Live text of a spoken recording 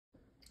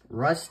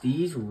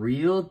Rusty's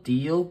Real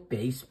Deal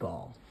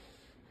Baseball.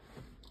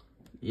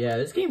 Yeah,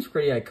 this game's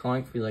pretty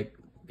iconic for like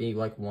being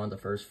like one of the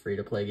first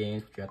free-to-play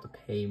games, but you have to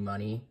pay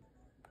money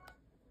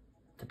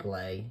to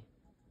play.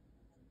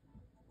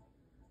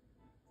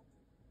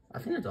 I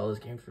think that's all this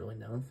game's really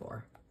known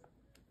for.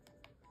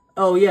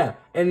 Oh yeah,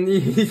 and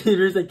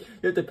there's like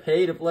you have to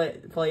pay to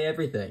play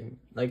everything.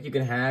 Like you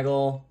can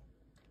haggle.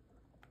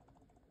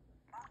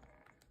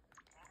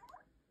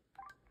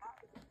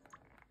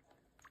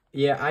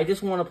 Yeah, I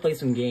just want to play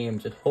some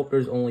games. Just hope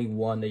there's only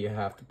one that you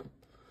have to.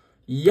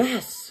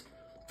 Yes,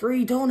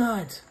 free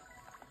donut.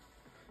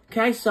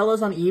 Can I sell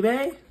this on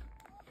eBay?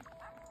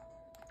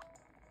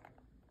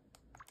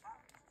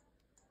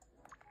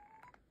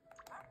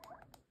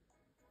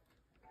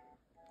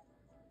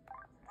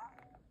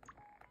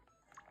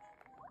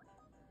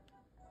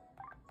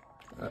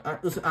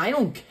 Listen, I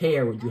don't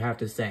care what you have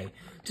to say.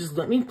 Just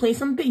let me play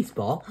some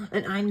baseball,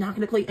 and I'm not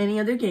going to play any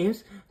other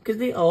games because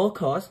they all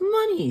cost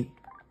money.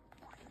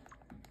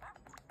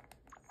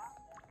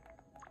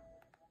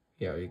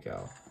 Here you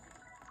go.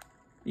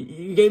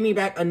 You gave me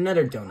back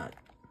another donut.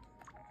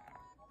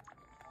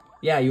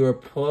 Yeah, you were a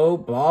pro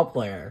ball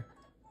player.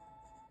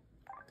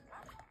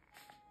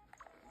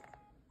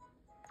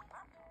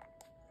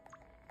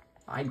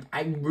 I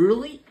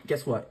really...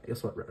 Guess what?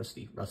 Guess what,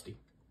 Rusty?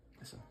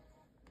 Listen.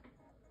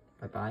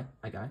 Bye-bye,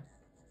 my guy.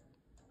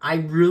 I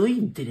really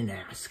didn't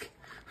ask.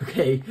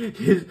 Okay?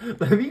 Just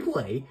let me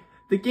play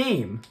the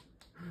game.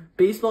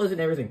 Baseball isn't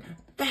everything.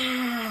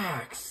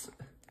 Facts!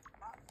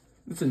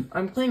 Listen,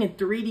 I'm playing a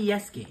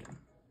 3DS game.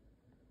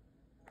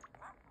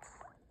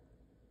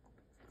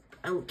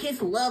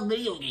 Kids love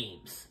video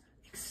games.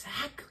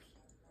 Exactly.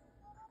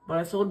 But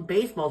I sold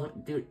baseballs.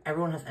 Dude,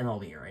 everyone has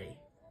MLB already.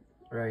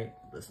 Right?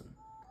 Listen.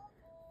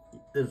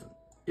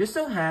 You're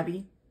so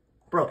happy.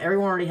 Bro,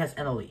 everyone already has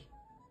MLB.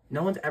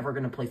 No one's ever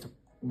going to play some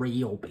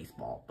real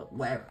baseball. But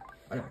whatever.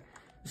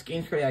 This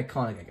game's pretty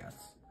iconic, I guess.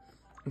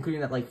 Including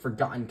that, like,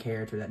 forgotten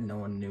character that no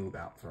one knew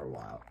about for a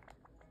while.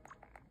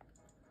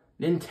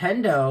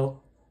 Nintendo.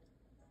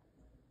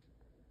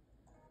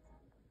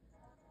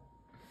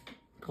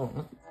 Hold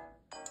on.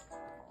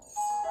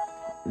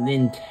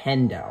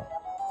 Nintendo.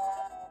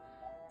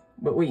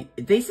 But wait,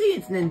 they say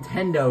it's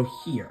Nintendo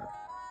here.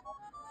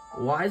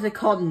 Why is it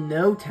called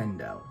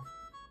Notendo?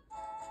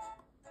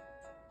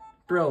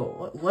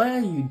 Bro, what are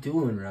you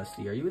doing,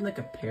 Rusty? Are you in like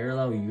a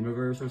parallel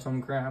universe or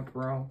some crap,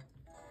 bro?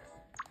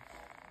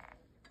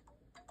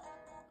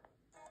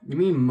 You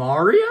mean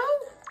Mario?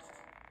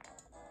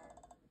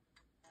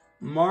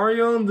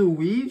 Mario and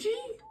Luigi?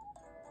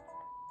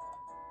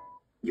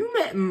 You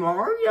met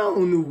Mario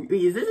and Luigi?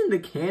 Wait, is this in the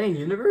canon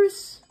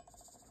universe?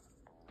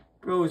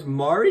 Bro, is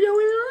Mario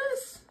in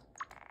this?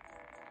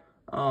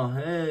 Oh,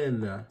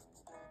 hell.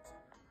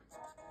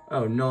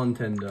 Oh,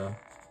 Nintendo.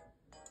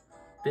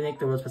 They make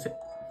the most specific.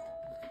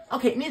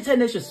 Okay,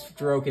 Nintendo's just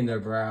stroking their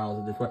brows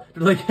at this point.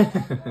 They're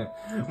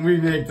like, we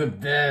make the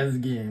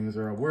best games,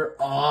 bro. We're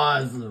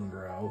awesome,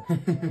 bro.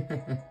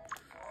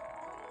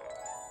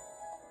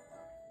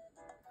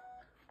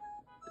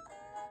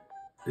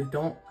 They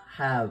don't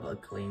have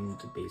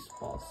acclaimed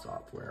baseball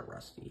software,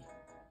 Rusty.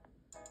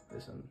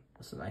 Listen,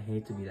 I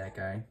hate to be that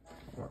guy.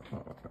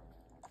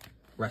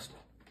 Rusty,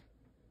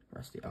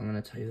 I'm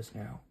gonna tell you this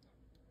now.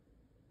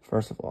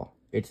 First of all,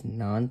 it's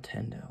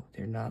Nintendo.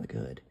 They're not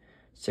good.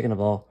 Second of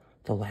all,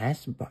 the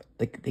last,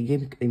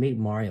 they made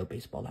Mario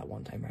baseball that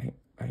one time,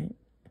 right?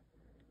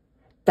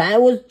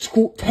 That was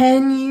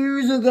 10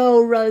 years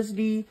ago,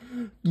 Rusty.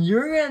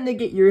 You're gonna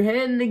get your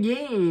head in the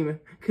game,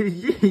 cause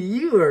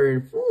you are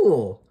a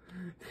fool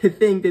to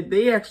think that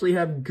they actually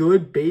have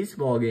good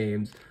baseball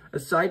games.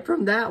 Aside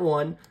from that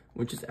one,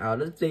 which is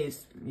out of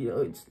date, you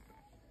know, it's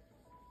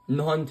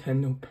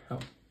Nintendo Power.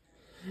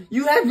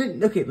 You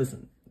haven't, okay,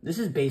 listen. This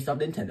is based off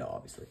Nintendo,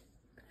 obviously.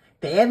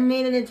 They haven't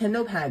made a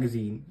Nintendo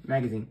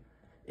magazine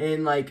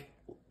in like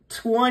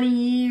 20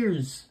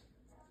 years.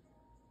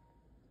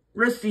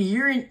 Rusty,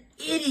 you're an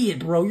idiot,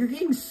 bro. You're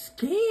getting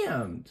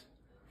scammed.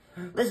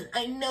 Listen,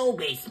 I know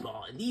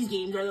baseball. These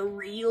games are the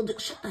real deal.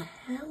 Shut the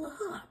hell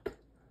up.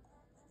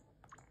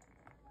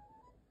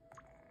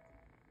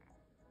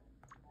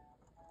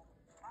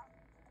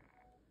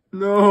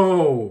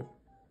 No.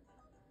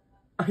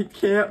 I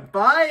can't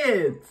buy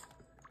it.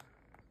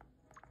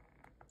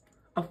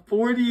 A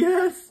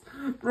 4DS?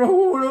 Bro,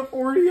 what would a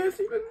 4DS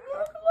even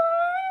look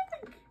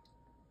like?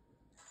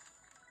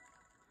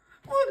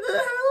 What the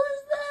hell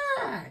is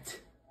that?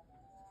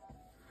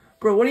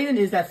 Bro, what even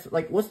is that?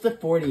 Like, what's the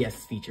 4DS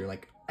feature?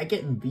 Like, I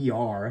get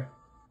VR.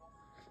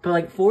 But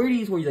like,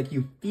 4D is where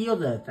you feel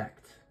the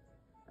effect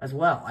as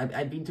well.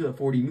 I've been to a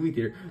 4D movie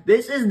theater.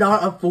 This is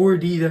not a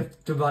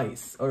 4D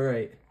device,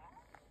 alright?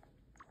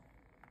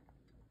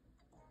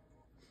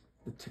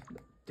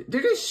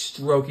 They're just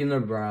stroking their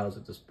brows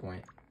at this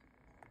point.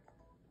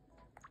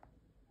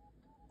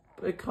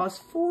 But it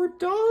costs $4.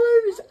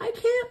 I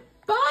can't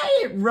buy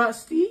it,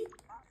 Rusty.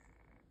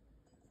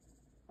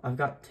 I've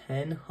got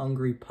 10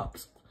 hungry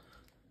pups.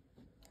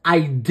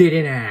 I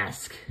didn't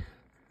ask.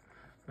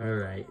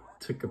 Alright,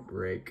 took a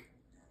break.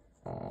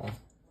 Aw.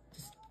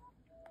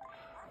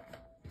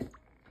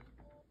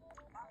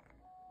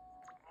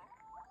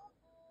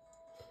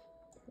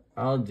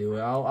 I'll do it.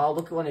 I'll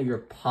look at one of your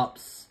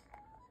pups.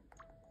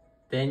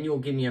 Then you'll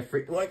give me a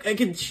free... Like, I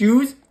can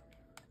choose?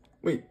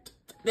 Wait,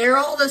 they're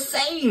all the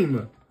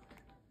same!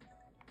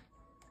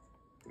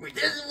 Wait,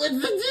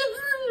 what's the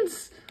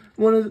difference?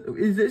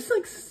 Is this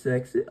like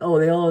sexy? Oh,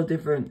 they all have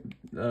different,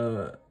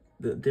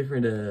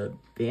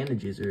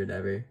 bandages or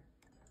whatever.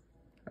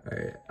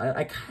 Alright,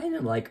 I kind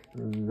of like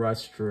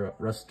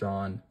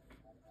Ruston.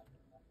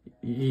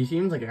 He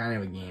seems like a kind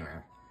of a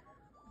gamer.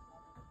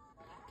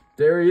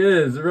 There he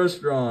is, the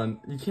restaurant.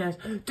 You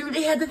can't... Dude,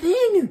 they had the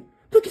thing!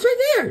 Look, it's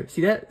right there!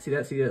 See that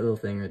little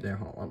thing right there?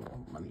 Hold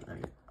on, let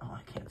me... Oh,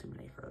 I can't zoom in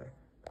any further.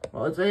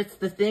 Well, it's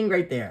the thing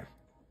right there.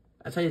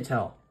 That's how you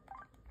tell.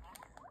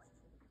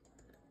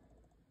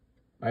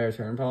 My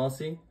return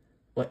policy?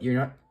 What, you're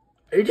not...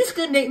 Are you just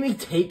gonna make me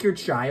take your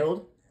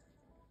child?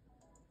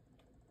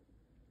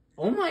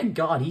 Oh my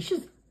god, he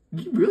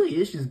really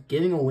is just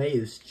giving away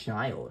his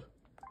child.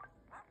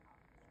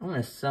 I'm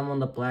gonna sell him on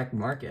the black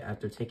market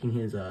after taking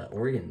his,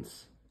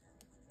 organs.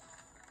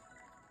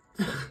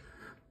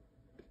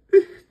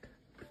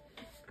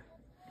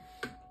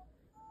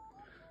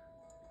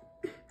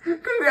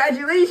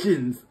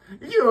 Congratulations!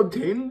 You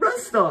obtained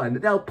Ruston!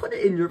 Now put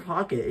it in your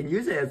pocket and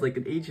use it as like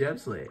an HM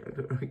slave.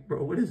 Like,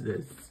 bro, what is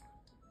this?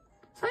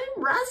 Say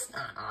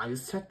Ruston! Oh,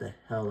 just shut the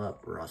hell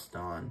up,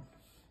 Ruston.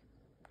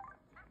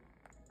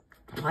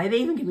 Why did they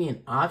even give me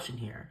an option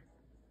here?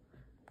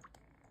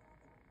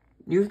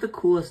 You have the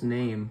coolest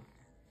name.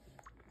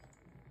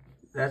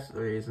 That's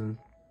the reason.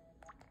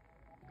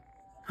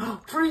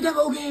 Free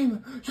demo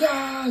game!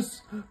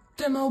 Yes!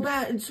 Demo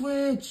bat and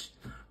switch!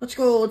 Let's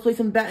go, let's play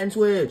some bat and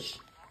switch.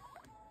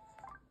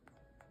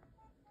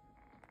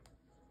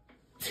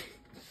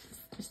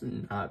 Just a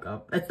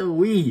knockoff. That's a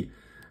Wii.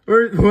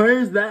 Where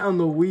is that on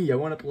the Wii? I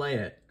want to play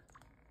it.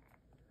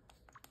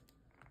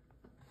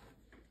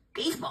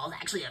 Baseball is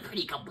actually a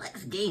pretty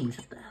complex game.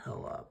 Shut the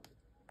hell up.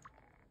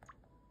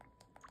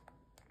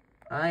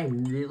 I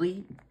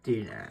really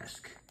did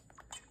ask.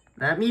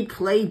 Let me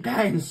play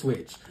bat and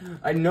switch.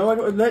 I know it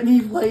would let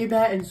me play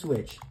bat and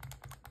switch.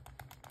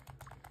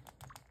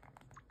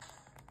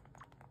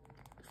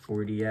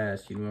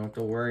 4DS, you don't have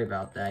to worry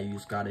about that. You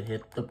just gotta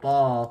hit the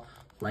ball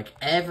like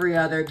every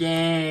other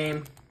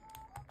game.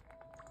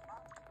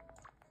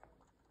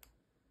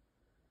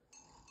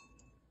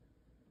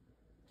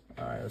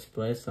 Alright, let's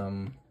play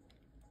some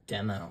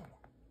demo.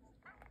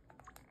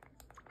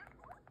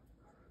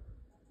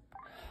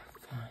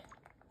 Fine.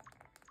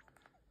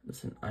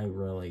 Listen, I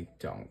really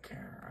don't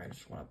care. I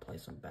just want to play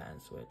some bat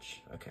and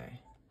switch. Okay.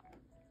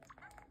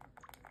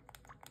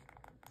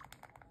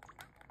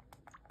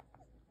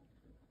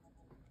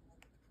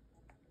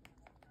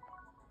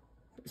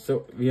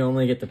 So, we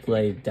only get to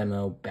play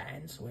demo bat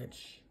and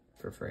switch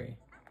for free.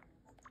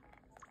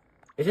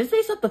 Is this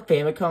based off the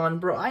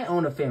Famicom? Bro, I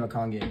own a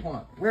Famicom game. Hold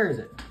on, where is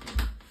it?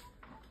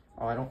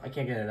 Oh, I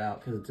can't get it out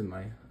because it's in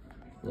my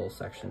little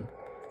section.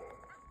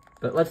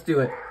 But let's do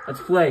it. Let's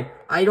play.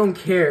 I don't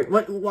care.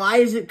 Why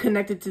is it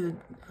connected to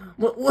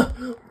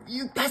the...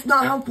 That's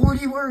not how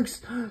 4D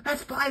works.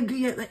 That's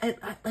 5D,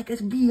 like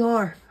it's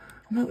VR.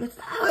 No, that's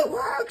not how it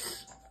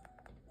works.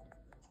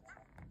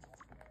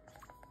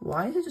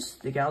 Why did it just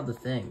stick out the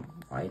thing?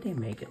 Why did they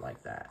make it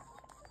like that?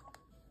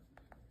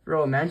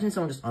 Bro, imagine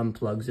someone just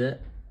unplugs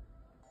it.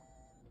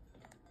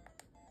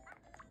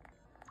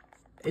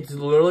 It's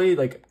literally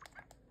like...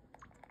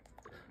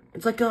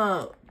 It's like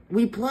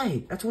we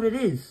play. That's what it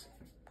is.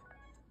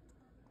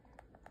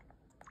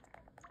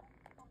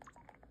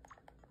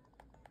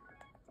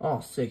 Oh,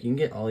 sick. You can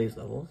get all these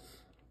levels.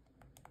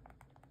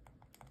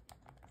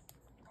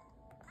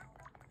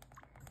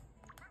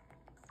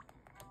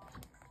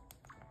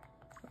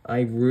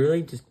 I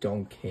really just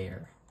don't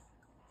care.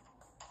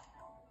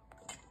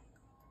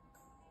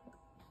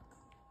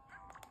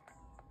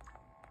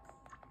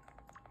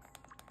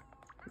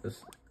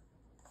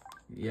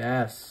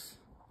 Yes.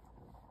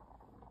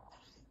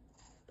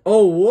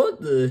 Oh,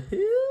 what the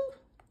hell?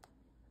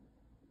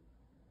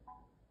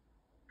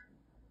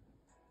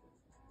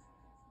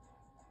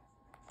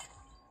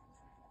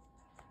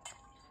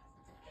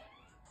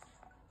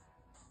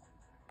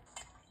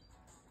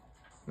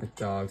 My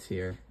dog's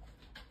here.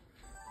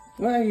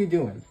 What are you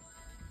doing?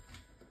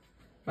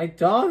 My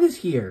dog is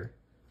here.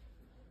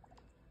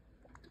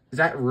 Is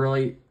that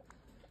really...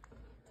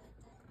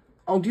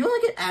 Oh, do you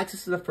only get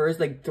access to the first,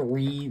 like,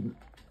 3...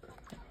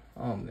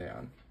 Oh,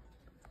 man.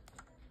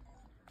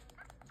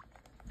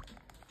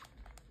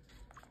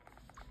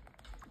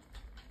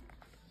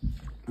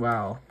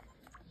 Wow.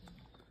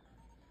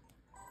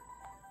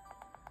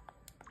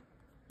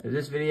 If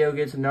this video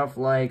gets enough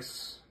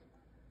likes,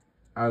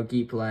 I'll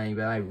keep playing,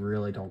 but I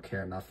really don't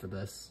care enough for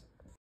this.